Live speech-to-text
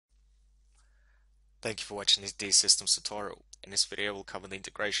Thank you for watching this Deer Systems tutorial. In this video, we'll cover the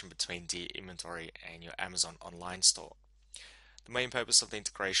integration between Deer Inventory and your Amazon online store. The main purpose of the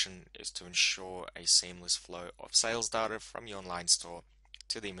integration is to ensure a seamless flow of sales data from your online store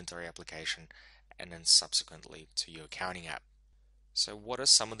to the inventory application and then subsequently to your accounting app. So what are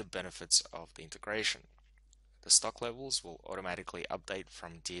some of the benefits of the integration? The stock levels will automatically update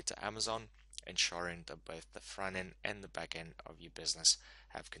from Deer to Amazon, ensuring that both the front end and the back end of your business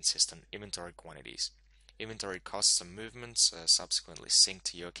have consistent inventory quantities. Inventory costs and movements are subsequently synced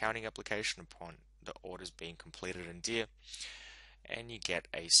to your accounting application upon the orders being completed in Deer, and you get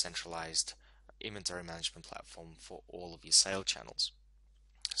a centralized inventory management platform for all of your sale channels.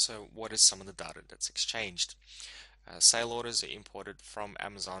 So what is some of the data that's exchanged? Sale orders are imported from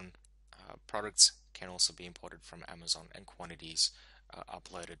Amazon. Products can also be imported from Amazon, and quantities are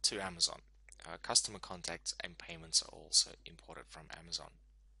uploaded to Amazon. Customer contacts and payments are also imported from Amazon.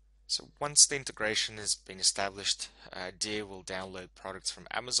 So once the integration has been established, Deer will download products from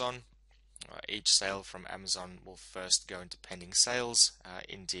Amazon. Each sale from Amazon will first go into pending sales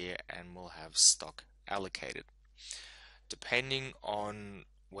in Deer and will have stock allocated. Depending on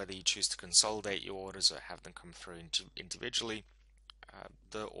whether you choose to consolidate your orders or have them come through individually,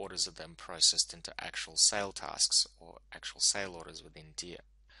 the orders are then processed into actual sale tasks or actual sale orders within Deer.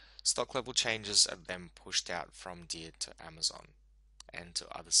 Stock level changes are then pushed out from Deer to Amazon and to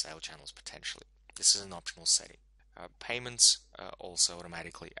other sale channels potentially. This is an optional setting. Payments are also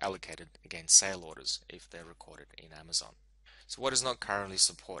automatically allocated against sale orders if they're recorded in Amazon. So what is not currently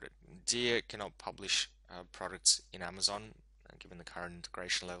supported? Deer cannot publish products in Amazon given the current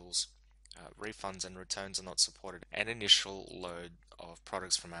integration levels. Refunds and returns are not supported, and initial load of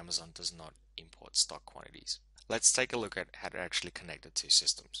products from Amazon does not import stock quantities. Let's take a look at how to actually connect the two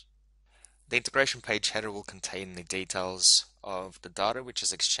systems. The integration page header will contain the details of the data which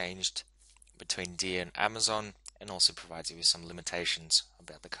is exchanged between Deer and Amazon, and also provides you with some limitations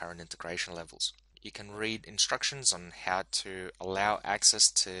about the current integration levels. You can read instructions on how to allow access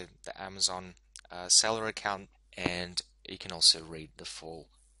to the Amazon seller account, and you can also read the full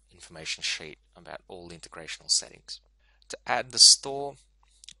information sheet about all the integrational settings. To add the store,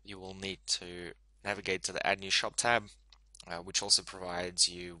 you will need to navigate to the Add New Shop tab, which also provides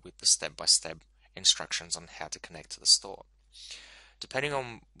you with the step-by-step instructions on how to connect to the store. Depending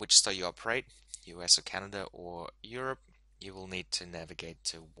on which store you operate, US or Canada or Europe, you will need to navigate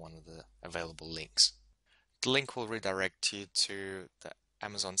to one of the available links. The link will redirect you to the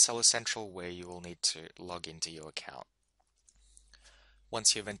Amazon Seller Central, where you will need to log into your account.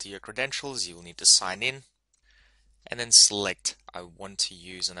 Once you've entered your credentials, you will need to sign in and then select I want to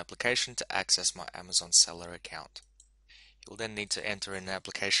use an application to access my Amazon Seller account. You'll then need to enter in an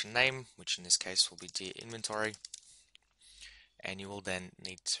application name, which in this case will be Deer Inventory, and you will then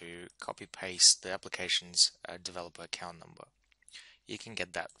need to copy paste the application's developer account number. You can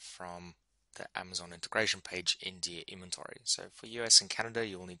get that from the Amazon integration page in Deer Inventory. So for US and Canada,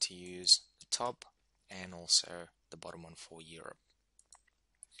 you will need to use the top and also the bottom one for Europe.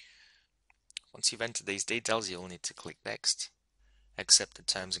 Once you've entered these details, you'll need to click Next, accept the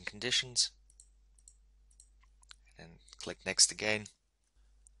terms and conditions, and click Next again.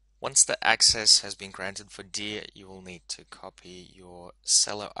 Once the access has been granted for Deer, you will need to copy your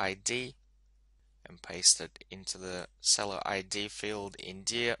seller ID and paste it into the seller ID field in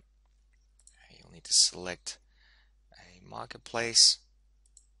Deer. You'll need to select a marketplace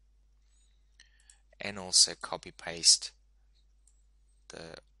and also copy paste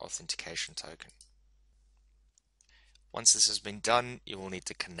the authentication token. Once this has been done, you will need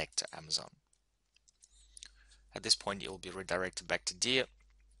to connect to Amazon. At this point, you will be redirected back to Deer,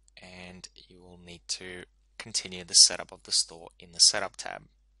 and you will need to continue the setup of the store in the Setup tab.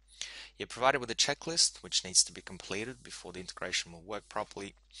 You're provided with a checklist which needs to be completed before the integration will work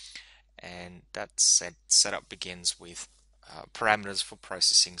properly, and that setup begins with parameters for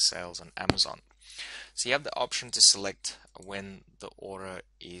processing sales on Amazon. So you have the option to select when the order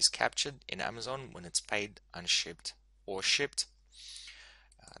is captured in Amazon, when it's paid, unshipped, or shipped.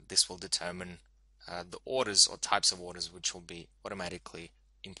 This will determine the orders or types of orders which will be automatically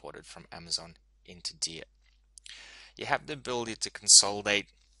imported from Amazon into Deer. You have the ability to consolidate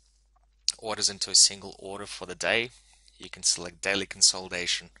orders into a single order for the day. You can select daily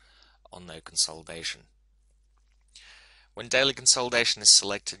consolidation or no consolidation. When daily consolidation is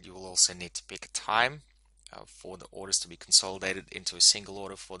selected, you will also need to pick a time for the orders to be consolidated into a single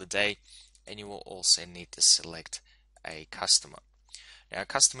order for the day, and you will also need to select a customer. Now, a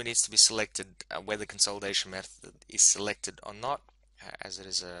customer needs to be selected whether consolidation method is selected or not, as it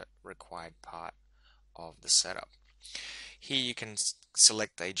is a required part of the setup. Here you can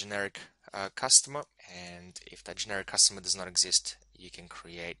select a generic customer, and if that generic customer does not exist, you can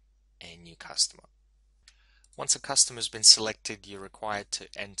create a new customer. Once a customer has been selected, you're required to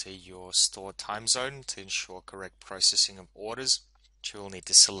enter your store time zone to ensure correct processing of orders, which you will need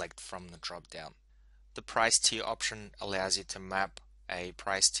to select from the drop-down. The price tier option allows you to map a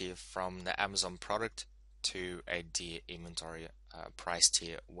price tier from the Amazon product to a Deer inventory price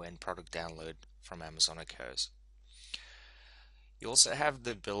tier when product download from Amazon occurs. You also have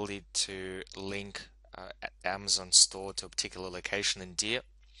the ability to link Amazon store to a particular location in Deer.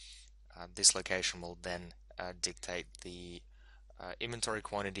 This location will then dictate the inventory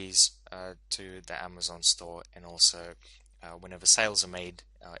quantities to the Amazon store, and also whenever sales are made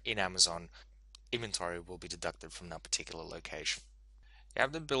in Amazon, inventory will be deducted from that particular location. You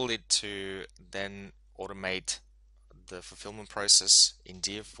have the ability to then automate the fulfillment process in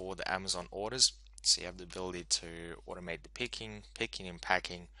Deer for the Amazon orders. So you have the ability to automate the picking and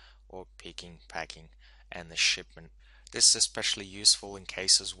packing, or picking, packing, and the shipment. This is especially useful in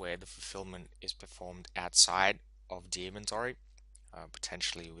cases where the fulfillment is performed outside of the inventory,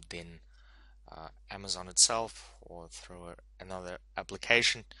 potentially within Amazon itself or through another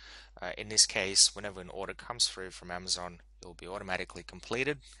application. In this case, whenever an order comes through from Amazon, it will be automatically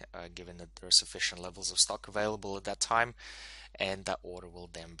completed, given that there are sufficient levels of stock available at that time, and that order will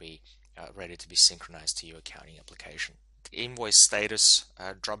then be ready to be synchronized to your accounting application. The invoice status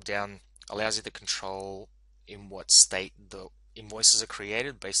drop down allows you to control in what state the invoices are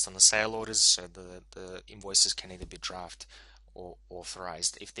created based on the sale orders, so the invoices can either be draft or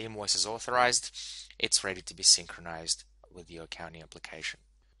authorized. If the invoice is authorized, it's ready to be synchronized with your accounting application.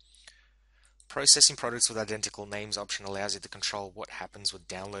 Processing products with identical names option allows you to control what happens with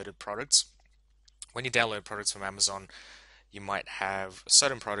downloaded products. When you download products from Amazon, you might have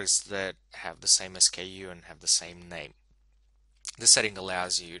certain products that have the same SKU and have the same name. This setting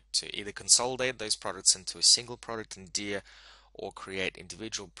allows you to either consolidate those products into a single product in Deer, or create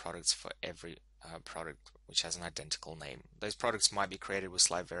individual products for every product which has an identical name. Those products might be created with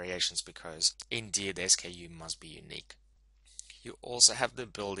slight variations because in Deer the SKU must be unique. You also have the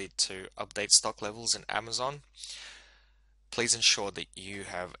ability to update stock levels in Amazon. Please ensure that you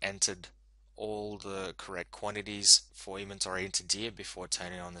have entered all the correct quantities for inventory into Deer before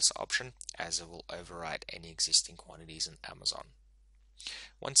turning on this option, as it will override any existing quantities in Amazon.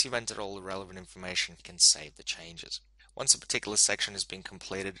 Once you've entered all the relevant information, you can save the changes. Once a particular section has been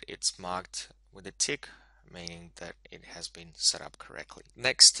completed, it's marked with a tick, meaning that it has been set up correctly.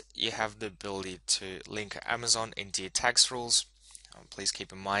 Next, you have the ability to link Amazon into your tax rules. Please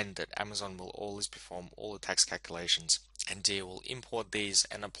keep in mind that Amazon will always perform all the tax calculations, and Deer will import these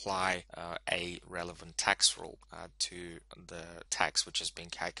and apply a relevant tax rule to the tax which has been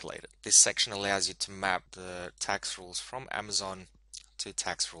calculated. This section allows you to map the tax rules from Amazon to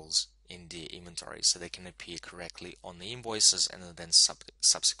tax rules in the inventory, so they can appear correctly on the invoices and are then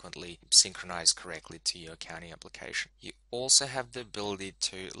subsequently synchronized correctly to your accounting application. You also have the ability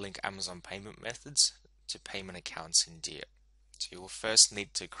to link Amazon payment methods to payment accounts in Deer. So you will first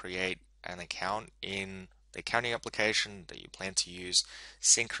need to create an account in the accounting application that you plan to use,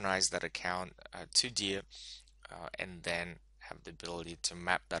 synchronize that account to Deer, and then have the ability to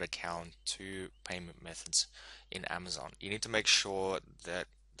map that account to payment methods in Amazon. You need to make sure that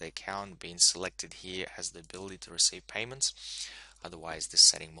the account being selected here has the ability to receive payments, otherwise this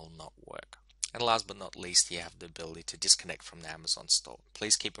setting will not work. And last but not least, you have the ability to disconnect from the Amazon store.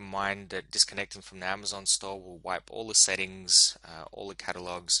 Please keep in mind that disconnecting from the Amazon store will wipe all the settings, all the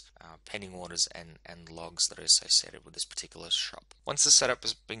catalogs, pending orders, and logs that are associated with this particular shop. Once the setup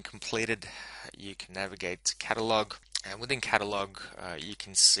has been completed, you can navigate to catalog. And within catalog, you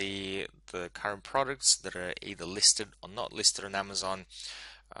can see the current products that are either listed or not listed on Amazon.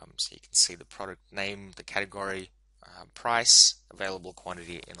 So you can see the product name, the category, price, available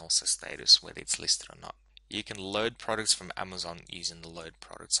quantity, and also status, whether it's listed or not. You can load products from Amazon using the load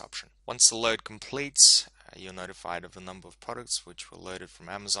products option. Once the load completes, you're notified of the number of products which were loaded from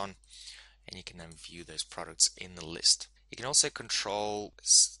Amazon, and you can then view those products in the list. You can also control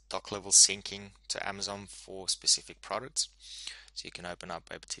stock level syncing to Amazon for specific products. So you can open up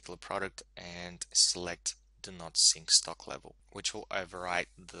a particular product and select do not sync stock level, which will override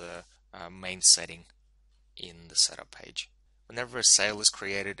the main setting in the setup page. Whenever a sale is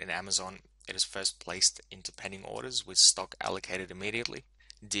created in Amazon, it is first placed into pending orders with stock allocated immediately.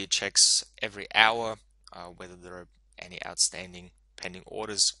 Deer checks every hour whether there are any outstanding pending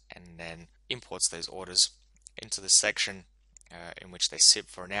orders, and then imports those orders into the section in which they sit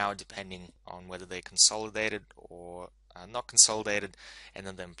for an hour, depending on whether they're consolidated or not consolidated, and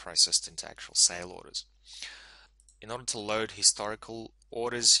then processed into actual sale orders. In order to load historical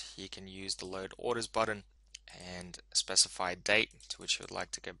orders, you can use the load orders button and specify a date to which you would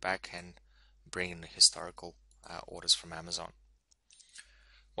like to go back and bring in the historical orders from Amazon.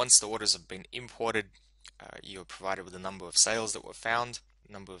 Once the orders have been imported, you are provided with a number of sales that were found,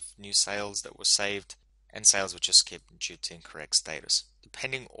 number of new sales that were saved, and sales which are skipped due to incorrect status. The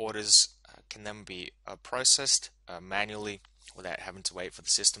pending orders can then be processed manually without having to wait for the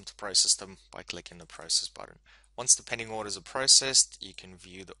system to process them by clicking the process button. Once the pending orders are processed, you can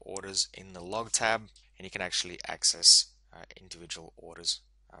view the orders in the log tab, and you can actually access individual orders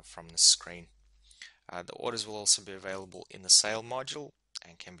from the screen. The orders will also be available in the sale module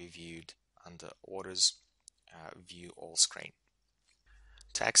and can be viewed under orders, view all screen.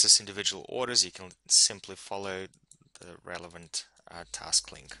 To access individual orders, you can simply follow the relevant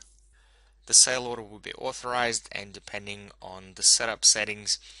task link. The sale order will be authorized, and depending on the setup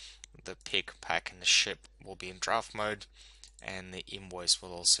settings, the pick, pack, and the ship will be in draft mode, and the invoice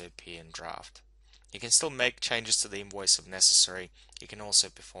will also appear in draft. You can still make changes to the invoice if necessary. You can also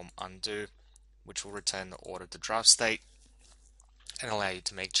perform undo, which will return the order to draft state and allow you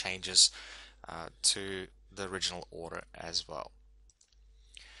to make changes to the original order as well.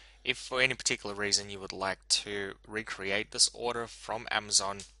 If for any particular reason you would like to recreate this order from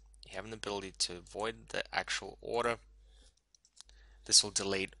Amazon, you have an ability to void the actual order. This will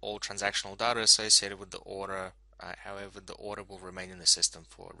delete all transactional data associated with the order. However, the order will remain in the system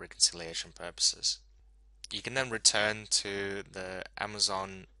for reconciliation purposes. You can then return to the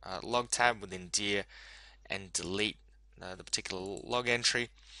Amazon log tab within Deer and delete the particular log entry.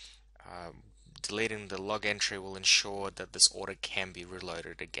 Deleting the log entry will ensure that this order can be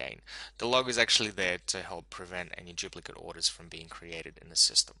reloaded again. The log is actually there to help prevent any duplicate orders from being created in the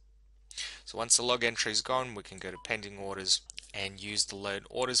system. So once the log entry is gone, we can go to pending orders and use the load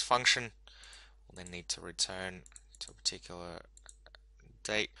orders function. We'll then need to return to a particular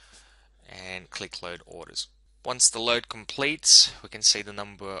date and click load orders. Once the load completes, we can see the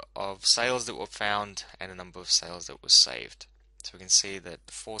number of sales that were found and the number of sales that was saved. So we can see that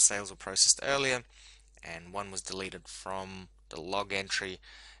 4 sales were processed earlier and 1 was deleted from the log entry,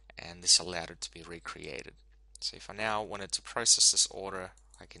 and this allowed it to be recreated. So if I now wanted to process this order,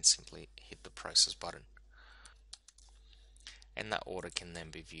 I can simply hit the process button, and that order can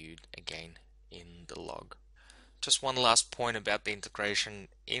then be viewed again in the log. Just one last point about the integration.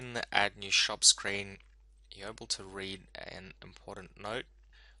 In the add new shop screen, you're able to read an important note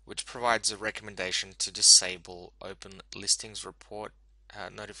which provides a recommendation to disable open listings report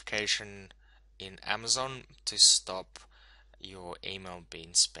notification in Amazon to stop your email being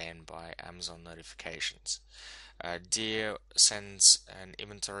spammed by Amazon notifications. Deer sends an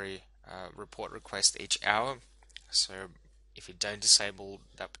inventory report request each hour, so if you don't disable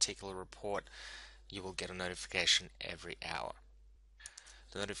that particular report, you will get a notification every hour.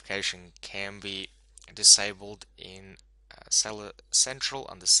 The notification can be disabled in Seller Central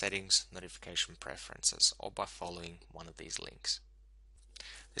under Settings, Notification Preferences, or by following one of these links.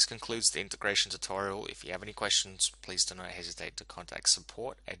 This concludes the integration tutorial. If you have any questions, please do not hesitate to contact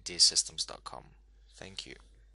support@deersystems.com. Thank you.